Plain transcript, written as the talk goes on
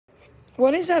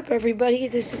What is up, everybody?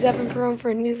 This is Evan Perone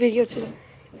for a new video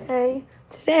today.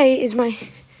 Today's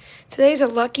a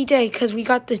lucky day because we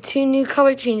got the two new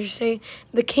color changers today,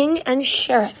 the King and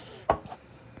Sheriff.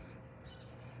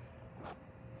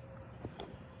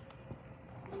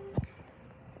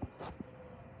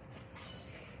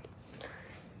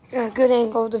 Yeah, good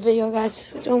angle of the video, guys,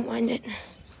 so don't mind it.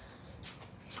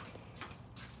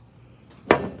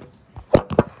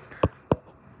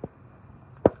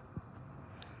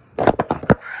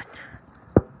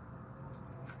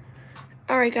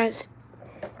 Alright, guys.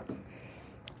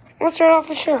 Let's start off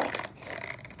with Sheriff.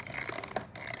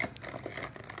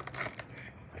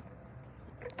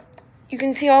 You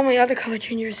can see all my other color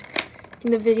changers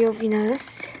in the video if you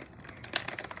noticed.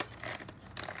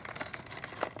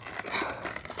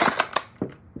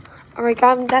 Alright,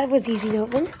 guys, that was easy to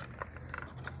open.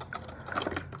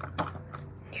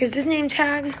 Here's his name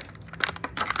tag.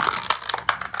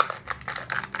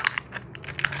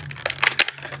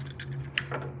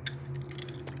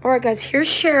 Alright, guys, here's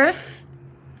Sheriff.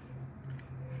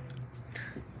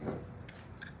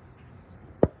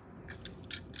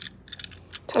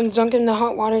 Time to dunk him in the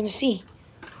hot water to see.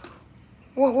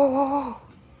 Whoa, whoa, whoa,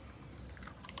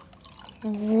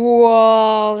 whoa.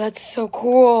 Whoa, that's so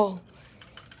cool.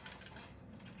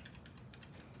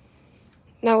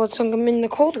 Now let's dunk him in the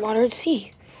cold water and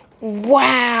see.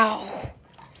 Wow,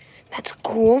 that's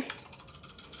cool.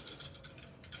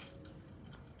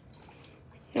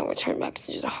 Now we'll turn back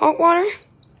into the hot water.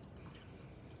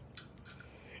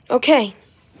 Okay.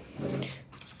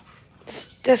 Let's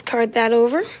discard that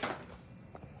over.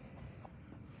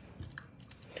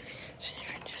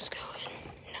 Just go in.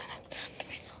 No, that's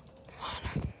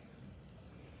water.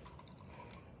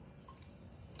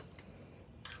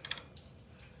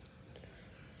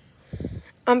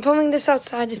 I'm filming this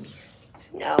outside.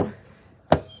 No.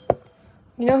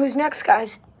 You know who's next,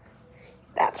 guys?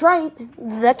 That's right,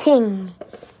 the King.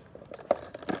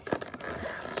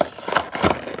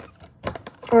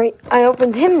 Alright, I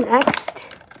opened him next.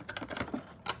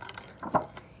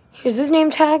 Here's his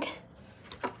name tag.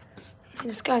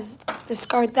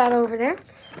 Discard that over there.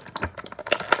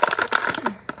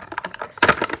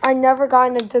 I never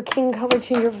gotten the King color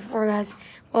changer before, guys.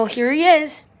 Well, here he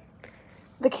is.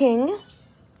 The King.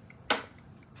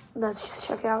 Let's just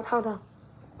check out how the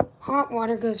hot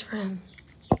water goes for him.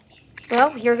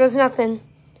 Well, here goes nothing.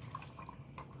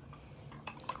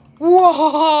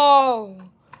 Whoa!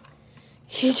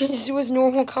 He changed to his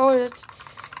normal color.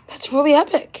 That's really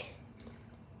epic.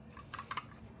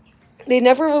 They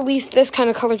never released this kind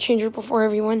of color changer before,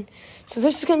 everyone. So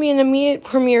this is going to be an immediate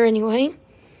premiere anyway.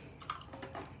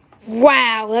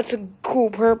 Wow, that's a cool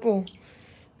purple.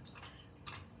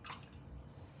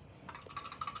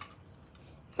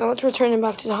 Now let's return him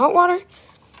back to the hot water.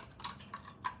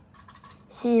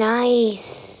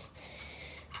 Nice.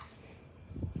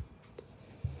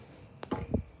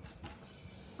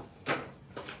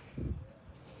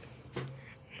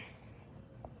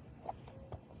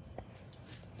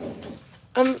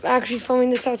 I'm actually filming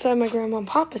this outside my grandma and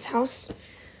papa's house.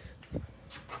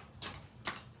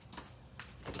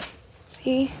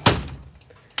 See?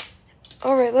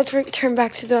 Alright, let's return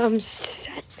back to the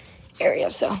set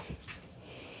area. So,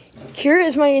 here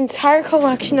is my entire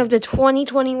collection of the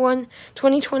 2020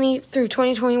 through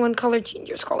 2021 color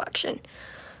changers collection.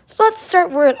 So let's start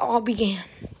where it all began.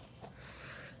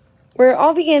 Where it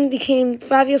all began became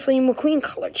Fabulous Lightning McQueen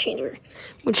color changer,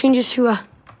 which changes to a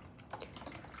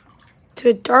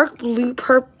dark blue,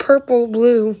 purple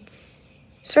blue.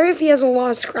 Sorry if he has a lot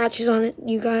of scratches on it,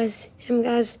 him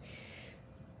guys.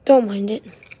 Don't mind it.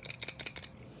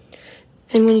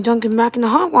 And when you dunk him back in the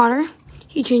hot water,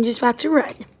 he changes back to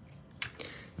red.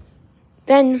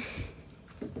 Then,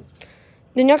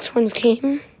 the next ones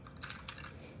came.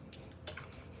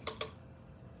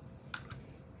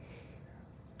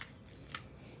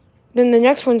 Then the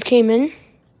next ones came in.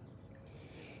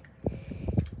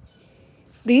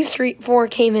 These four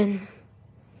came in.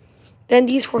 Then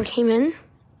these four came in.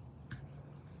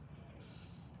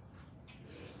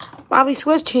 Bobby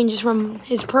Swift changes from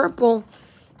his purple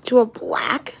to a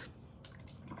black.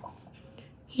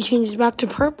 He changes back to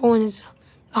purple in his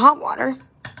hot water.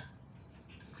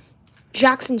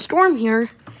 Jackson Storm here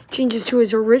changes to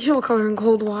his original color in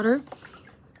cold water.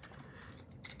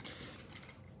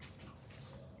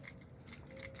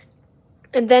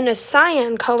 And then a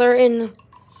cyan color in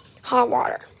hot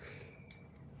water.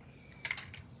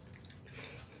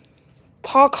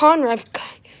 Paul Conrad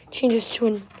changes to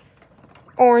an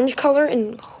orange color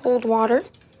in cold water.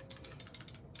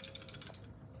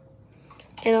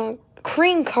 And a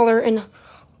cream color in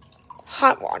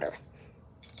hot water.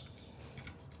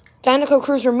 Danico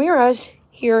Cruz Ramirez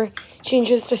here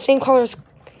changes the same color as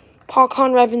Paul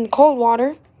Conrad in cold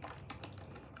water.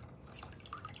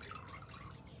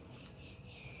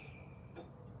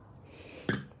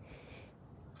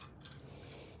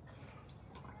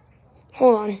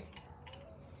 Hold on.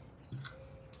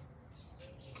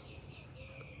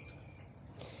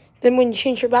 Then when you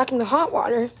change her back into hot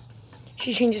water,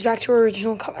 she changes back to her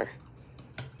original color.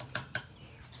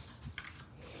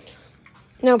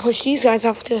 Now push these guys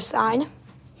off to the side.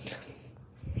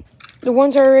 The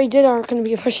ones I already did are going to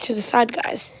be pushed to the side,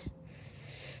 guys.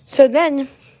 So then,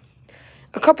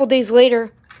 a couple days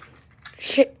later,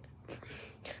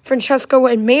 Francesco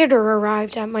and Mater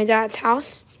arrived at my dad's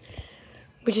house,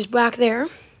 which is back there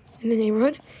in the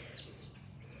neighborhood.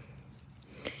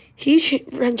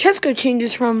 Francesco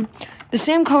changes from the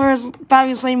same color as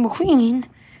Fabulous Lightning McQueen,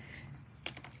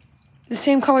 the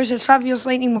same colors as Fabulous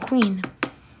Lightning McQueen.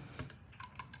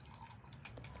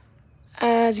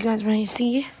 As you guys might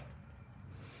see.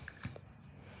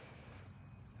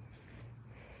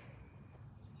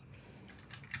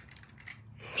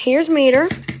 Here's Mater.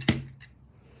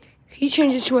 He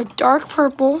changes to a dark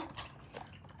purple.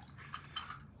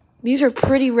 These are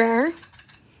pretty rare.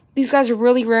 These guys are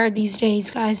really rare these days,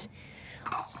 guys.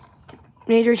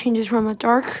 Mater changes from a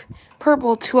dark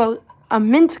purple to a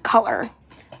mint color.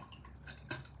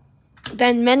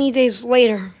 Then many days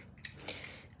later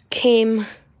came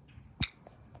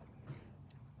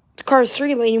Cars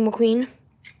 3 Lightning McQueen.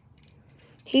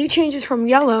 He changes from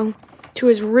yellow to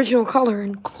his original color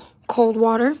in cold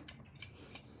water.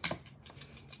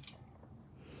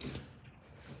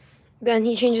 Then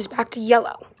he changes back to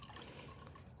yellow.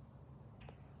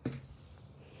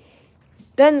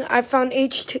 Then I found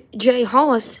H.J.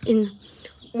 Hollis in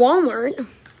Walmart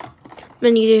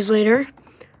many days later,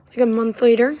 like a month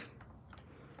later.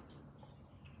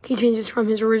 He changes from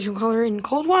his original color in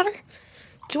cold water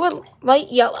to a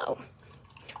light yellow,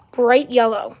 bright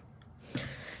yellow.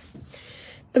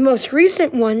 The most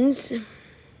recent ones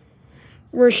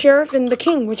were Sheriff and the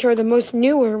King, which are the most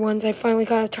newer ones I finally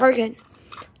got at Target.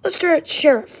 Let's start at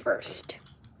Sheriff first.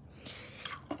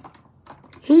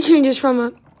 He changes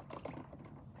from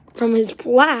his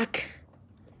black.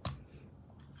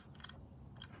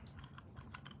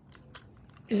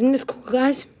 Isn't this cool,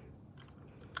 guys?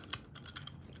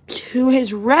 To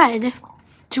his red,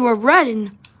 to a red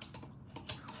in.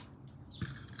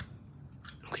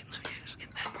 Okay, let me just get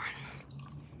that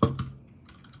part.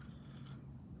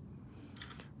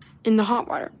 In the hot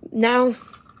water. Now,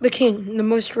 the King, the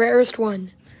most rarest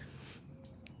one.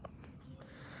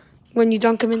 When you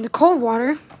dunk him in the cold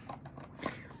water,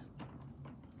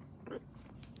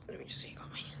 let me just see,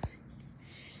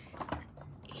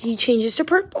 he changes to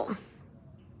purple.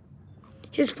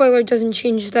 His spoiler doesn't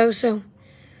change though, so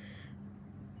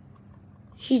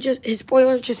his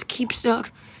spoiler just keeps the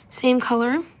same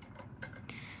color.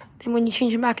 Then when you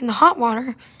change him back into hot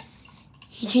water,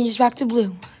 he changes back to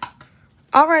blue.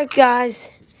 Alright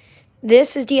guys,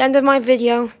 this is the end of my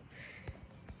video.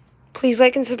 Please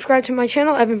like and subscribe to my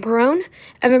channel, Evan Perone.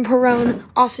 Evan Perone,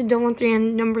 also Dylan3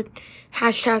 and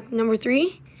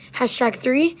hashtag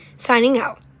 3, signing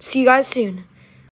out. See you guys soon.